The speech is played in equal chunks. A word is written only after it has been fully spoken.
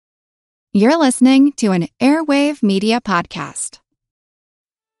You're listening to an Airwave Media Podcast.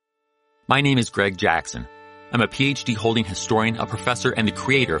 My name is Greg Jackson. I'm a PhD-holding historian, a professor, and the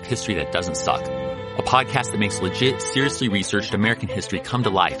creator of History That Doesn't Suck, a podcast that makes legit, seriously researched American history come to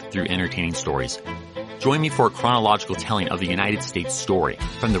life through entertaining stories. Join me for a chronological telling of the United States story,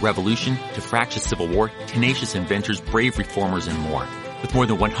 from the Revolution to fractious Civil War, tenacious inventors, brave reformers, and more. With more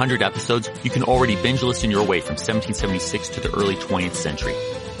than 100 episodes, you can already binge listen your way from 1776 to the early 20th century.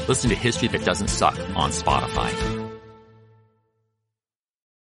 Listen to History That Doesn't Suck on Spotify.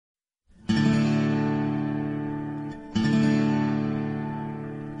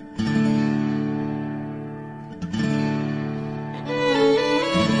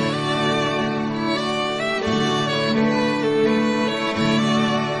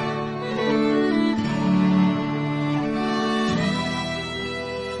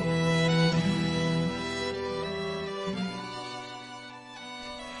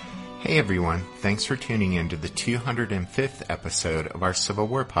 Hey everyone, thanks for tuning in to the 205th episode of our Civil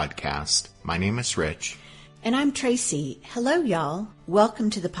War podcast. My name is Rich. And I'm Tracy. Hello y'all. Welcome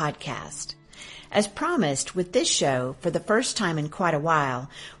to the podcast. As promised, with this show, for the first time in quite a while,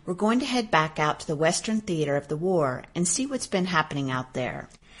 we're going to head back out to the Western theater of the war and see what's been happening out there.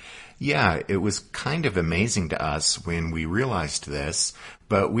 Yeah, it was kind of amazing to us when we realized this,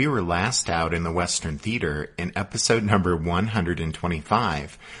 but we were last out in the Western Theater in episode number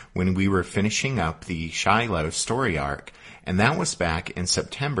 125 when we were finishing up the Shiloh story arc, and that was back in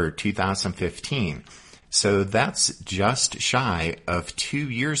September 2015. So that's just shy of 2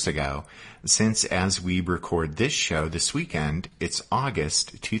 years ago, since as we record this show this weekend, it's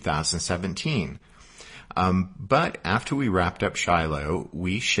August 2017. But after we wrapped up Shiloh,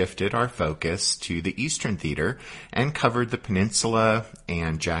 we shifted our focus to the Eastern Theater and covered the Peninsula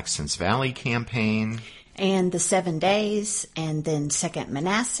and Jackson's Valley campaign. And the 7 Days, and then Second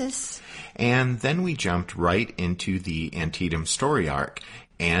Manassas. And then we jumped right into the Antietam story arc.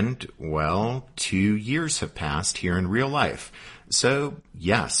 And, well, 2 years have passed here in real life. So,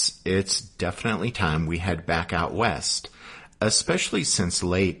 yes, it's definitely time we head back out west. Especially since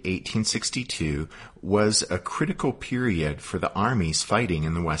late 1862 was a critical period for the armies fighting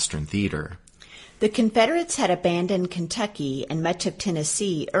in the Western Theater. The Confederates had abandoned Kentucky and much of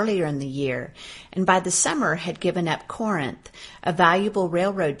Tennessee earlier in the year, and by the summer had given up Corinth, a valuable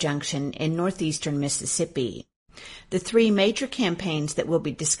railroad junction in northeastern Mississippi. The three major campaigns that we'll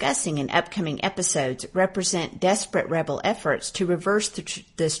be discussing in upcoming episodes represent desperate rebel efforts to reverse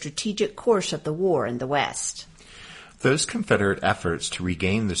the strategic course of the war in the West. Those Confederate efforts to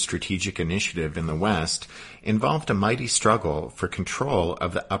regain the strategic initiative in the West involved a mighty struggle for control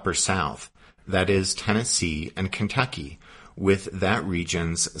of the Upper South, that is, Tennessee and Kentucky, with that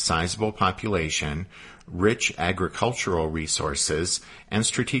region's sizable population, rich agricultural resources, and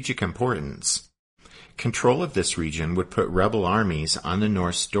strategic importance. Control of this region would put rebel armies on the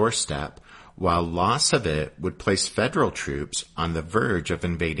North's doorstep, while loss of it would place federal troops on the verge of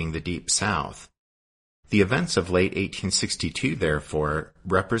invading the Deep South. The events of late 1862, therefore,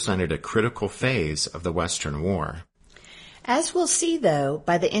 represented a critical phase of the Western War. As we'll see, though,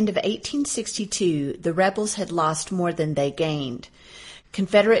 by the end of 1862, the rebels had lost more than they gained.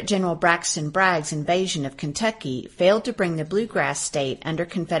 Confederate General Braxton Bragg's invasion of Kentucky failed to bring the Bluegrass State under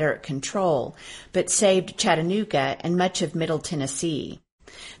Confederate control, but saved Chattanooga and much of Middle Tennessee.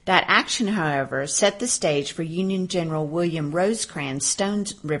 That action, however, set the stage for Union General William Rosecrans' Stone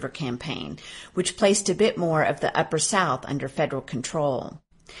River campaign, which placed a bit more of the Upper South under federal control.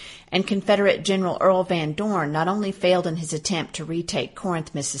 And Confederate General Earl Van Dorn not only failed in his attempt to retake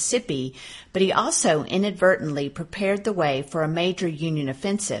Corinth, Mississippi, but he also inadvertently prepared the way for a major Union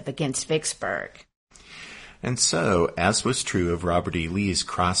offensive against Vicksburg. And so, as was true of Robert E. Lee's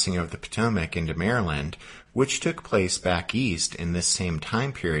crossing of the Potomac into Maryland, which took place back east in this same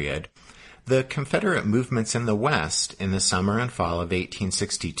time period, the Confederate movements in the West in the summer and fall of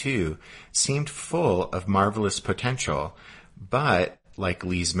 1862 seemed full of marvelous potential, but, like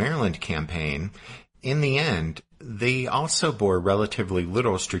Lee's Maryland campaign, in the end, they also bore relatively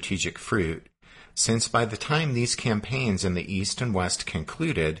little strategic fruit, since by the time these campaigns in the East and West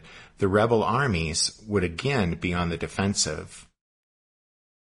concluded, the rebel armies would again be on the defensive.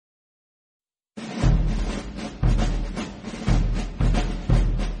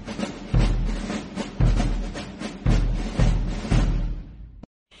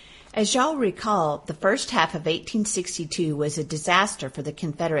 As y'all recall, the first half of 1862 was a disaster for the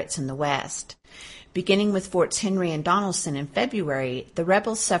Confederates in the West. Beginning with Forts Henry and Donelson in February, the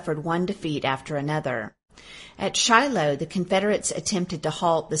rebels suffered one defeat after another. At Shiloh, the Confederates attempted to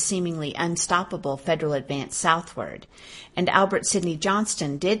halt the seemingly unstoppable Federal advance southward, and Albert Sidney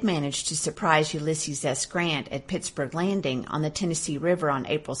Johnston did manage to surprise Ulysses S. Grant at Pittsburgh Landing on the Tennessee River on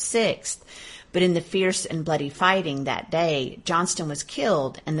April 6th, but in the fierce and bloody fighting that day, Johnston was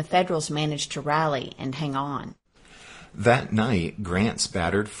killed and the Federals managed to rally and hang on. That night, Grant's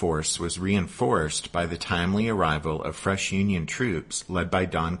battered force was reinforced by the timely arrival of fresh Union troops led by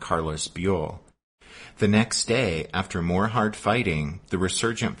Don Carlos Buell. The next day, after more hard fighting, the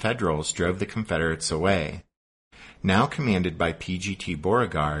resurgent Federals drove the Confederates away. Now commanded by P.G.T.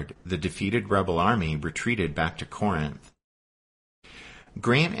 Beauregard, the defeated rebel army retreated back to Corinth.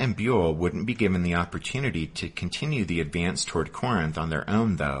 Grant and Buell wouldn't be given the opportunity to continue the advance toward Corinth on their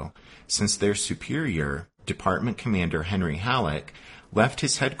own, though, since their superior, Department Commander Henry Halleck, left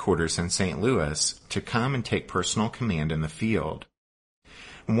his headquarters in St. Louis to come and take personal command in the field.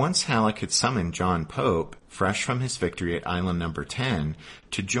 Once Halleck had summoned John Pope, fresh from his victory at Island No. 10,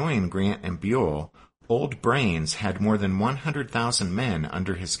 to join Grant and Buell, Old Brains had more than 100,000 men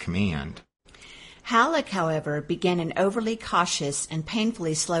under his command. Halleck, however, began an overly cautious and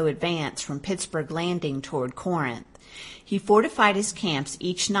painfully slow advance from Pittsburgh Landing toward Corinth. He fortified his camps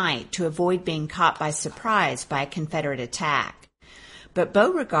each night to avoid being caught by surprise by a Confederate attack. But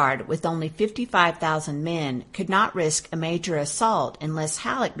Beauregard, with only 55,000 men, could not risk a major assault unless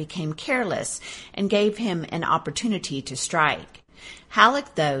Halleck became careless and gave him an opportunity to strike.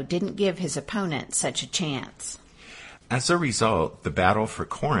 Halleck, though, didn't give his opponent such a chance. As a result, the battle for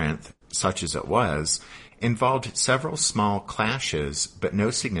Corinth, such as it was, involved several small clashes but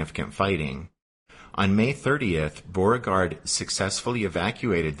no significant fighting. On May 30th, Beauregard successfully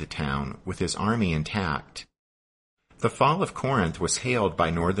evacuated the town with his army intact. The fall of Corinth was hailed by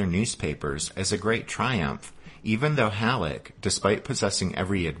northern newspapers as a great triumph, even though Halleck, despite possessing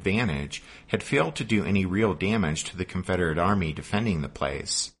every advantage, had failed to do any real damage to the Confederate army defending the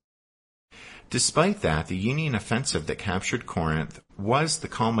place. Despite that, the Union offensive that captured Corinth was the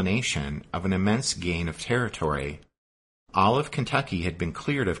culmination of an immense gain of territory. All of Kentucky had been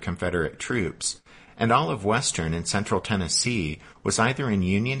cleared of Confederate troops, and all of western and central Tennessee was either in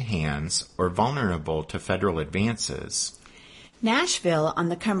Union hands or vulnerable to Federal advances. Nashville on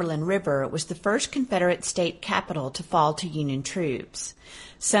the Cumberland River was the first Confederate state capital to fall to Union troops.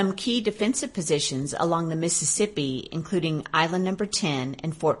 Some key defensive positions along the Mississippi, including Island No. 10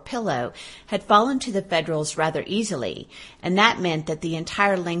 and Fort Pillow, had fallen to the Federals rather easily, and that meant that the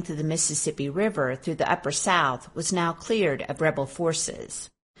entire length of the Mississippi River through the Upper South was now cleared of rebel forces.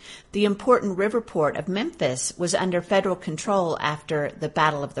 The important river port of Memphis was under Federal control after the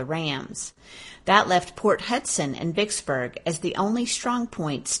Battle of the Rams. That left Port Hudson and Vicksburg as the only strong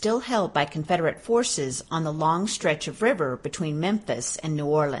point still held by Confederate forces on the long stretch of river between Memphis and New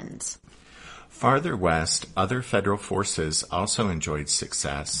Orleans. Farther west, other Federal forces also enjoyed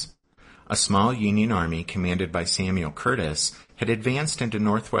success. A small Union army commanded by Samuel Curtis had advanced into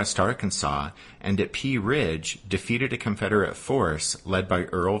northwest Arkansas and at Pea Ridge defeated a Confederate force led by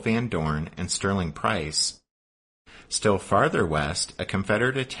Earl Van Dorn and Sterling Price. Still farther west, a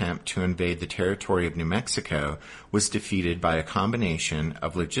Confederate attempt to invade the territory of New Mexico was defeated by a combination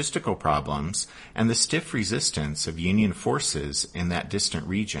of logistical problems and the stiff resistance of Union forces in that distant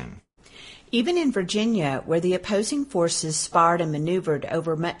region. Even in Virginia, where the opposing forces sparred and maneuvered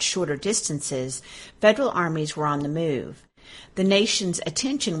over much shorter distances, Federal armies were on the move. The nation's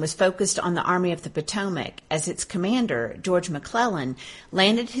attention was focused on the Army of the Potomac as its commander, George McClellan,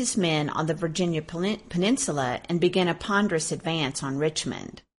 landed his men on the Virginia Peninsula and began a ponderous advance on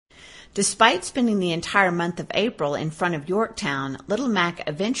Richmond. Despite spending the entire month of April in front of Yorktown, Little Mac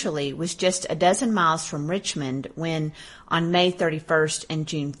eventually was just a dozen miles from Richmond when, on May 31st and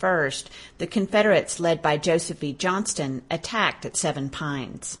June 1st, the Confederates led by Joseph E. Johnston attacked at Seven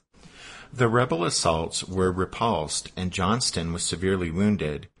Pines. The rebel assaults were repulsed and Johnston was severely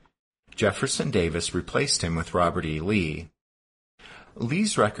wounded. Jefferson Davis replaced him with Robert E. Lee.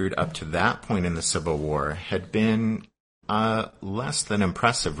 Lee's record up to that point in the Civil War had been less than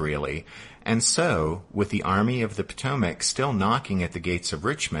impressive, really, and so, with the Army of the Potomac still knocking at the gates of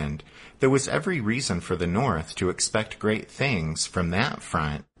Richmond, there was every reason for the North to expect great things from that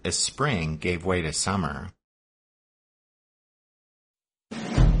front as spring gave way to summer.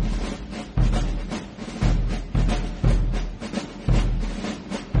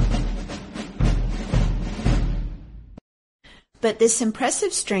 But this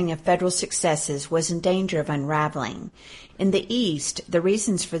impressive string of federal successes was in danger of unraveling. In the East, the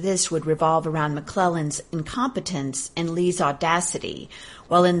reasons for this would revolve around McClellan's incompetence and Lee's audacity,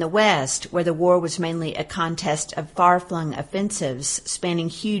 while in the West, where the war was mainly a contest of far-flung offensives spanning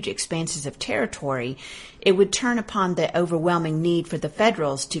huge expanses of territory, it would turn upon the overwhelming need for the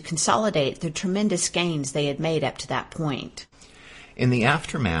Federals to consolidate the tremendous gains they had made up to that point. In the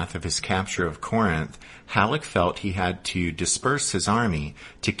aftermath of his capture of Corinth, Halleck felt he had to disperse his army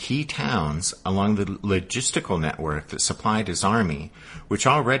to key towns along the logistical network that supplied his army, which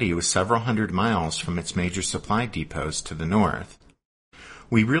already was several hundred miles from its major supply depots to the north.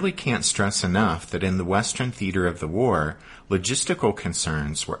 We really can't stress enough that in the Western theater of the war, logistical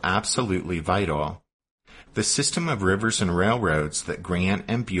concerns were absolutely vital. The system of rivers and railroads that Grant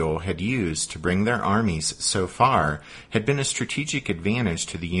and Buell had used to bring their armies so far had been a strategic advantage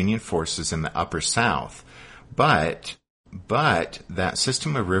to the Union forces in the Upper South. But that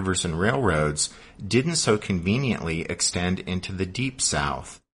system of rivers and railroads didn't so conveniently extend into the Deep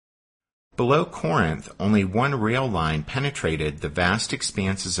South. Below Corinth, only one rail line penetrated the vast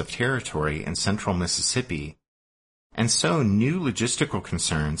expanses of territory in central Mississippi. And so new logistical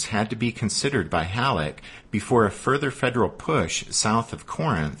concerns had to be considered by Halleck before a further federal push south of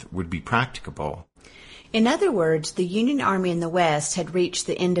Corinth would be practicable. In other words, the Union Army in the West had reached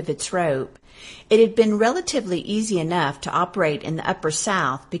the end of its rope. It had been relatively easy enough to operate in the Upper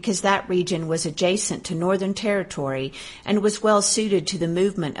South because that region was adjacent to Northern Territory and was well suited to the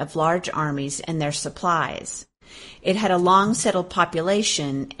movement of large armies and their supplies. It had a long settled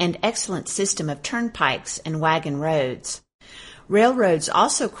population and excellent system of turnpikes and wagon roads. Railroads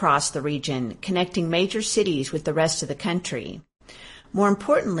also crossed the region, connecting major cities with the rest of the country. More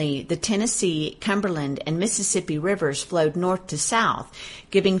importantly, the Tennessee, Cumberland, and Mississippi rivers flowed north to south,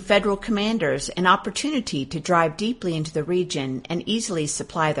 giving federal commanders an opportunity to drive deeply into the region and easily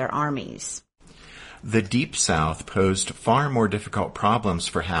supply their armies. The Deep South posed far more difficult problems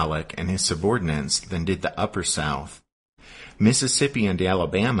for Halleck and his subordinates than did the Upper South. Mississippi and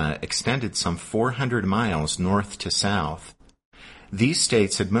Alabama extended some 400 miles north to south. These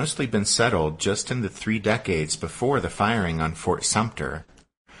states had mostly been settled just in the 3 decades before the firing on Fort Sumter.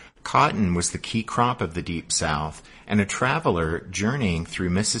 Cotton was the key crop of the Deep South, and a traveler journeying through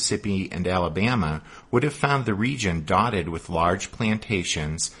Mississippi and Alabama would have found the region dotted with large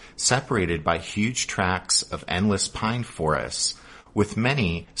plantations separated by huge tracts of endless pine forests, with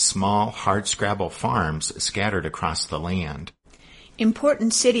many small hardscrabble farms scattered across the land.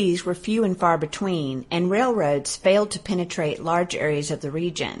 Important cities were few and far between, and railroads failed to penetrate large areas of the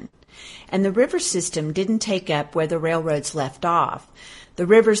region. And the river system didn't take up where the railroads left off. The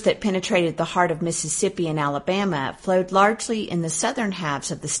rivers that penetrated the heart of Mississippi and Alabama flowed largely in the southern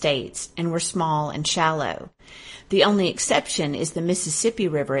halves of the states and were small and shallow. The only exception is the Mississippi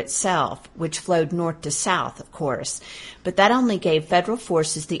River itself, which flowed north to south, of course, but that only gave federal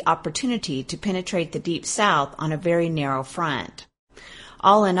forces the opportunity to penetrate the Deep South on a very narrow front.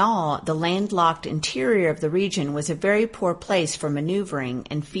 All in all, the landlocked interior of the region was a very poor place for maneuvering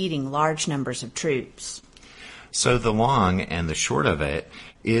and feeding large numbers of troops. So the long and the short of it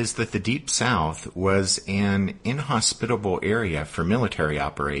is that the Deep South was an inhospitable area for military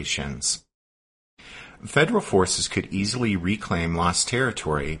operations. Federal forces could easily reclaim lost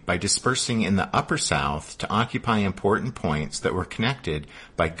territory by dispersing in the Upper South to occupy important points that were connected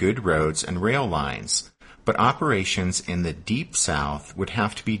by good roads and rail lines, but operations in the Deep South would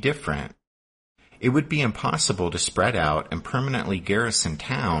have to be different. It would be impossible to spread out and permanently garrison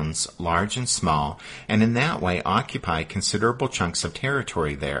towns, large and small, and in that way occupy considerable chunks of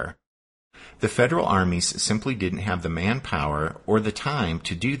territory there. The federal armies simply didn't have the manpower or the time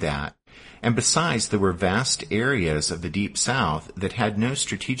to do that, and besides there were vast areas of the Deep South that had no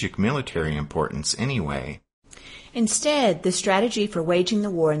strategic military importance anyway. Instead, the strategy for waging the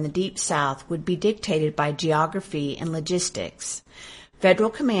war in the Deep South would be dictated by geography and logistics.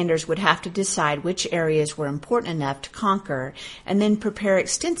 Federal commanders would have to decide which areas were important enough to conquer and then prepare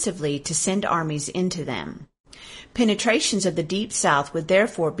extensively to send armies into them. Penetrations of the Deep South would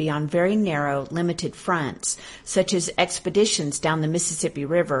therefore be on very narrow, limited fronts, such as expeditions down the Mississippi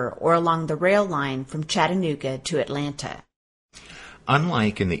River or along the rail line from Chattanooga to Atlanta.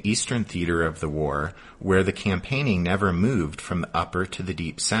 Unlike in the Eastern theater of the war, where the campaigning never moved from the Upper to the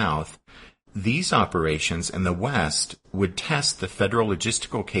Deep South, these operations in the West would test the federal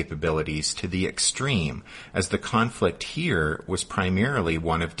logistical capabilities to the extreme, as the conflict here was primarily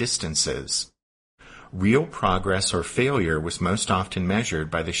one of distances. Real progress or failure was most often measured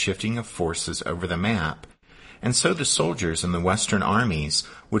by the shifting of forces over the map, And so the soldiers in the Western armies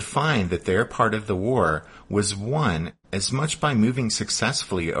would find that their part of the war was won as much by moving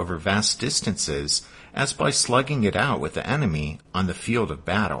successfully over vast distances as by slugging it out with the enemy on the field of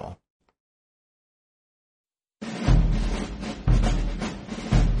battle.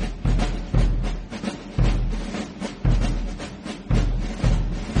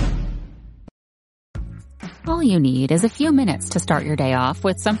 All you need is a few minutes to start your day off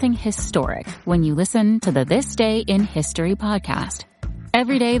with something historic when you listen to the This Day in History podcast.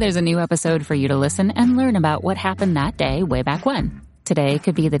 Every day there's a new episode for you to listen and learn about what happened that day way back when. Today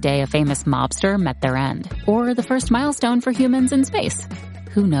could be the day a famous mobster met their end, or the first milestone for humans in space.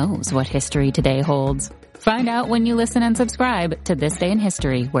 Who knows what history today holds? Find out when you listen and subscribe to This Day in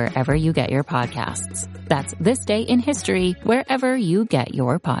History wherever you get your podcasts. That's This Day in History wherever you get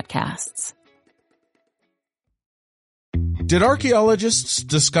your podcasts. Did archaeologists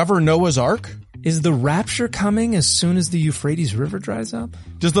discover Noah's Ark? Is the rapture coming as soon as the Euphrates River dries up?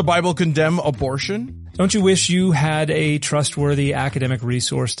 Does the Bible condemn abortion? Don't you wish you had a trustworthy academic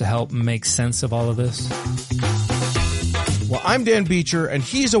resource to help make sense of all of this? Well, I'm Dan Beecher, and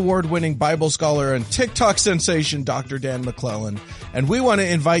he's award-winning Bible scholar and TikTok sensation Dr. Dan McClellan, and we want to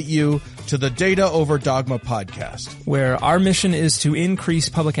invite you to the Data Over Dogma podcast, where our mission is to increase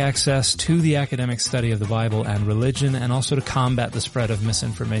public access to the academic study of the Bible and religion, and also to combat the spread of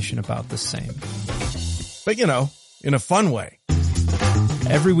misinformation about the same. But, in a fun way.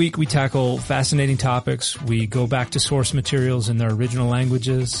 Every week we tackle fascinating topics, we go back to source materials in their original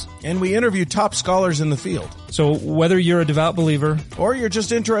languages, and we interview top scholars in the field. So whether you're a devout believer, or you're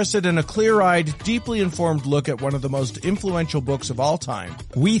just interested in a clear-eyed, deeply informed look at one of the most influential books of all time,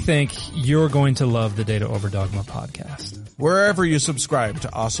 we think you're going to love the Data Over Dogma podcast, wherever you subscribe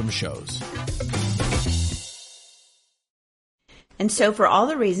to awesome shows. And so for all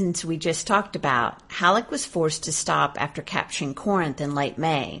the reasons we just talked about, Halleck was forced to stop after capturing Corinth in late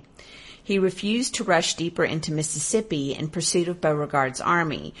May. He refused to rush deeper into Mississippi in pursuit of Beauregard's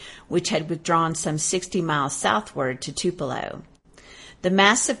army, which had withdrawn some 60 miles southward to Tupelo. The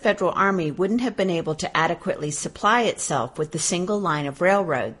massive federal army wouldn't have been able to adequately supply itself with the single line of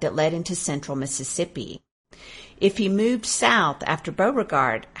railroad that led into central Mississippi. If he moved south after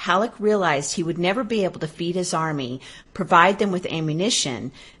Beauregard, Halleck realized he would never be able to feed his army, provide them with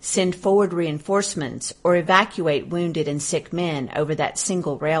ammunition, send forward reinforcements, or evacuate wounded and sick men over that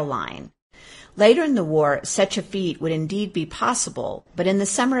single rail line. Later in the war, such a feat would indeed be possible, but in the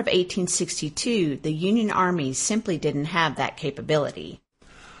summer of 1862, the Union armies simply didn't have that capability.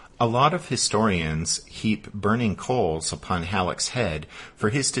 A lot of historians heap burning coals upon Halleck's head for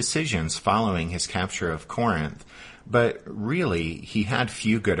his decisions following his capture of Corinth, but really he had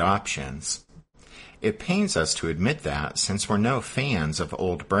few good options. It pains us to admit that, since we're no fans of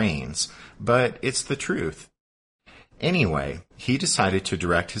old brains, but it's the truth. Anyway, he decided to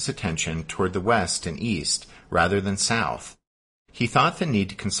direct his attention toward the west and east rather than south. He thought the need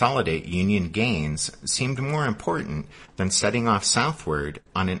to consolidate Union gains seemed more important than setting off southward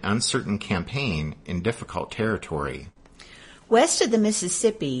on an uncertain campaign in difficult territory. West of the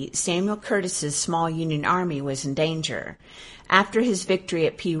Mississippi, Samuel Curtis's small Union army was in danger. After his victory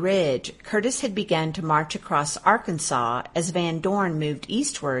at Pea Ridge, Curtis had begun to march across Arkansas as Van Dorn moved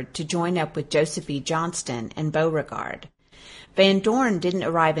eastward to join up with Joseph E. Johnston and Beauregard. Van Dorn didn't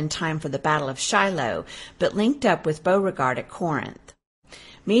arrive in time for the Battle of Shiloh, but linked up with Beauregard at Corinth.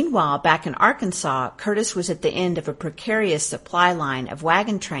 Meanwhile, back in Arkansas, Curtis was at the end of a precarious supply line of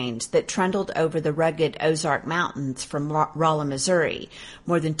wagon trains that trundled over the rugged Ozark Mountains from Rolla, Missouri,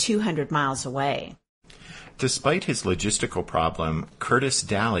 more than 200 miles away. Despite his logistical problem, Curtis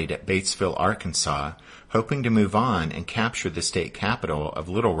dallied at Batesville, Arkansas, hoping to move on and capture the state capital of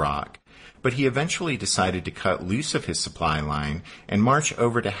Little Rock. But he eventually decided to cut loose of his supply line and march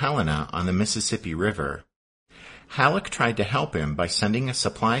over to Helena on the Mississippi River. Halleck tried to help him by sending a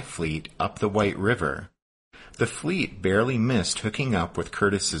supply fleet up the White River. The fleet barely missed hooking up with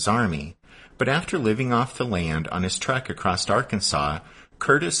Curtis's army, but after living off the land on his trek across Arkansas,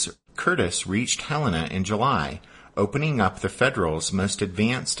 Curtis reached Helena in July, opening up the Federals' most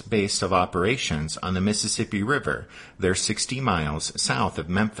advanced base of operations on the Mississippi River, there 60 miles south of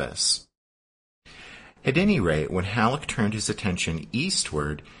Memphis. At any rate, when Halleck turned his attention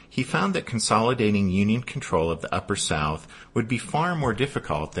eastward, he found that consolidating Union control of the Upper South would be far more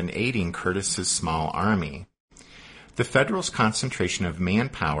difficult than aiding Curtis's small army. The Federals' concentration of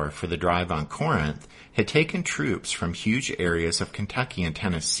manpower for the drive on Corinth had taken troops from huge areas of Kentucky and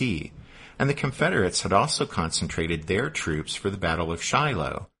Tennessee, and the Confederates had also concentrated their troops for the Battle of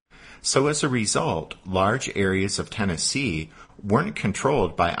Shiloh. So as a result, large areas of Tennessee weren't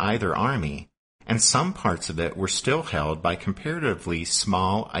controlled by either army, and some parts of it were still held by comparatively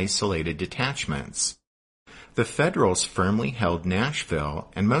small, isolated detachments. The Federals firmly held Nashville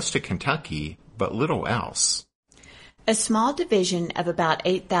and most of Kentucky, but little else. A small division of about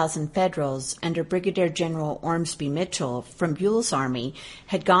 8,000 Federals under Brigadier General Ormsby Mitchell from Buell's army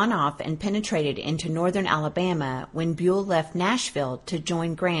had gone off and penetrated into northern Alabama when Buell left Nashville to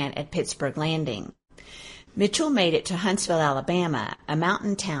join Grant at Pittsburgh Landing. Mitchell made it to Huntsville, Alabama, a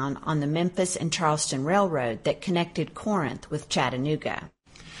mountain town on the Memphis and Charleston Railroad that connected Corinth with Chattanooga.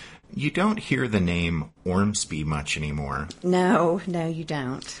 You don't hear the name Ormsby much anymore. No, you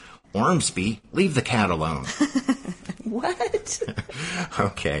don't. Ormsby, leave the cat alone. What?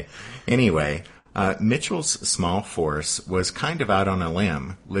 Okay. Anyway, Mitchell's small force was kind of out on a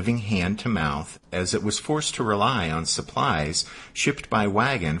limb, living hand to mouth, as it was forced to rely on supplies shipped by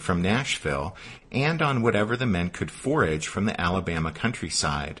wagon from Nashville and on whatever the men could forage from the Alabama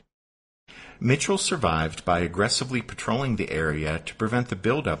countryside. Mitchell survived by aggressively patrolling the area to prevent the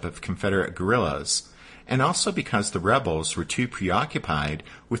buildup of Confederate guerrillas, and also because the rebels were too preoccupied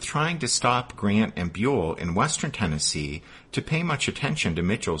with trying to stop Grant and Buell in western Tennessee to pay much attention to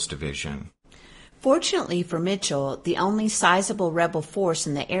Mitchell's division. Fortunately for Mitchell, the only sizable rebel force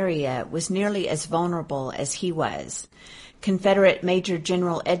in the area was nearly as vulnerable as he was. Confederate Major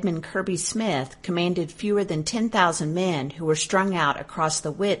General Edmund Kirby Smith commanded fewer than 10,000 men who were strung out across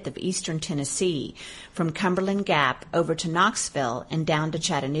the width of eastern Tennessee, from Cumberland Gap over to Knoxville and down to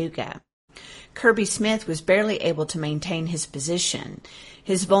Chattanooga. Kirby Smith was barely able to maintain his position.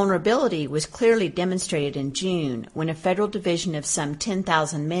 His vulnerability was clearly demonstrated in June when a federal division of some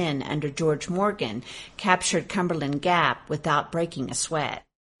 10,000 men under George Morgan captured Cumberland Gap without breaking a sweat.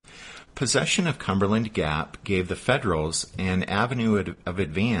 Possession of Cumberland Gap gave the Federals an avenue of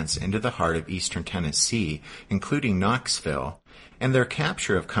advance into the heart of eastern Tennessee, including Knoxville, and their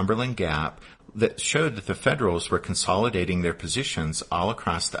capture of Cumberland Gap that showed that the Federals were consolidating their positions all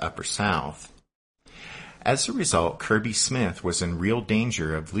across the Upper South. As a result, Kirby Smith was in real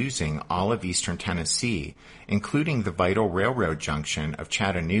danger of losing all of eastern Tennessee, including the vital railroad junction of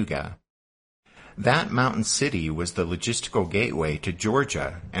Chattanooga. That mountain city was the logistical gateway to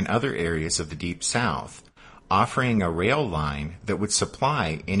Georgia and other areas of the Deep South, offering a rail line that would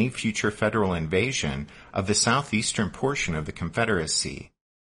supply any future federal invasion of the southeastern portion of the Confederacy.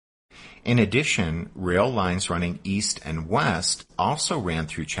 In addition, rail lines running east and west also ran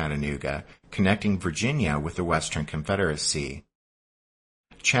through Chattanooga, connecting Virginia with the Western Confederacy.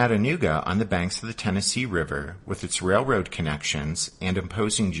 Chattanooga, on the banks of the Tennessee River, with its railroad connections and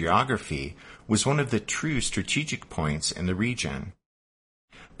imposing geography, was one of the true strategic points in the region.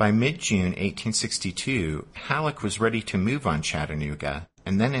 By mid-June 1862, Halleck was ready to move on Chattanooga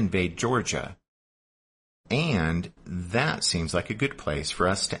and then invade Georgia. And that seems like a good place for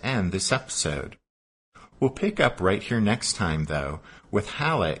us to end this episode. We'll pick up right here next time, though, with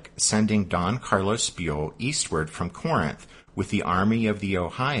Halleck sending Don Carlos Buell eastward from Corinth with the Army of the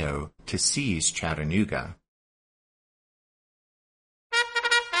Ohio to seize Chattanooga.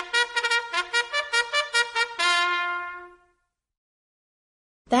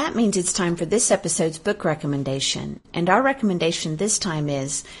 That means it's time for this episode's book recommendation, and our recommendation this time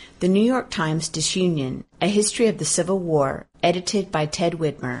is The New York Times Disunion, A History of the Civil War, edited by Ted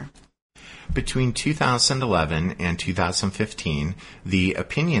Widmer. Between 2011 and 2015, the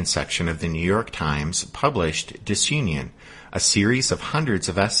opinion section of the New York Times published Disunion, a series of hundreds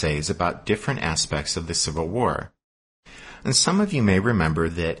of essays about different aspects of the Civil War. And some of you may remember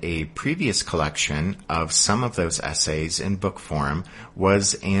that a previous collection of some of those essays in book form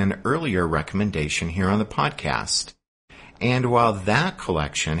was an earlier recommendation here on the podcast. And while that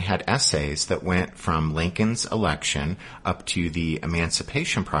collection had essays that went from Lincoln's election up to the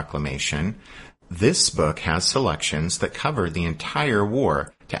Emancipation Proclamation, this book has selections that cover the entire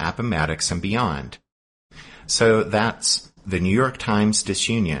war to Appomattox and beyond. So that's The New York Times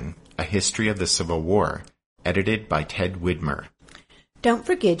Disunion, A History of the Civil War, edited by Ted Widmer. Don't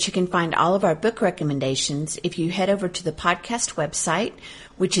forget you can find all of our book recommendations if you head over to the podcast website,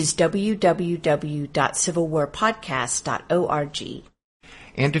 which is www.civilwarpodcast.org.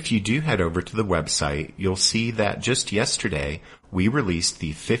 And if you do head over to the website, you'll see that just yesterday we released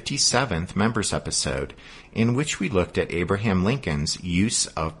the 57th Members episode, in which we looked at Abraham Lincoln's use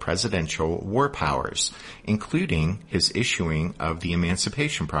of presidential war powers, including his issuing of the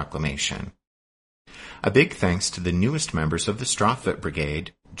Emancipation Proclamation. A big thanks to the newest members of the Strawfoot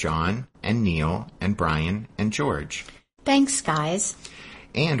Brigade, John and Neil and Brian and George. Thanks, guys.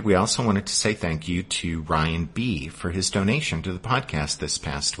 And we also wanted to say thank you to Ryan B. for his donation to the podcast this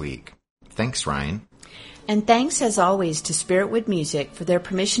past week. Thanks, Ryan. And thanks, as always, to Spiritwood Music for their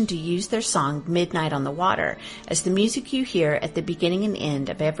permission to use their song Midnight on the Water as the music you hear at the beginning and end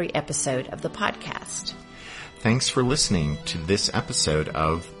of every episode of the podcast. Thanks for listening to this episode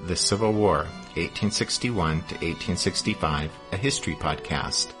of The Civil War, 1861 to 1865, a history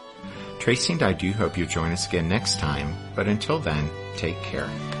podcast. Tracy and I do hope you'll join us again next time, but until then, take care.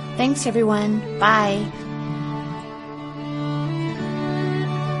 Thanks, everyone. Bye.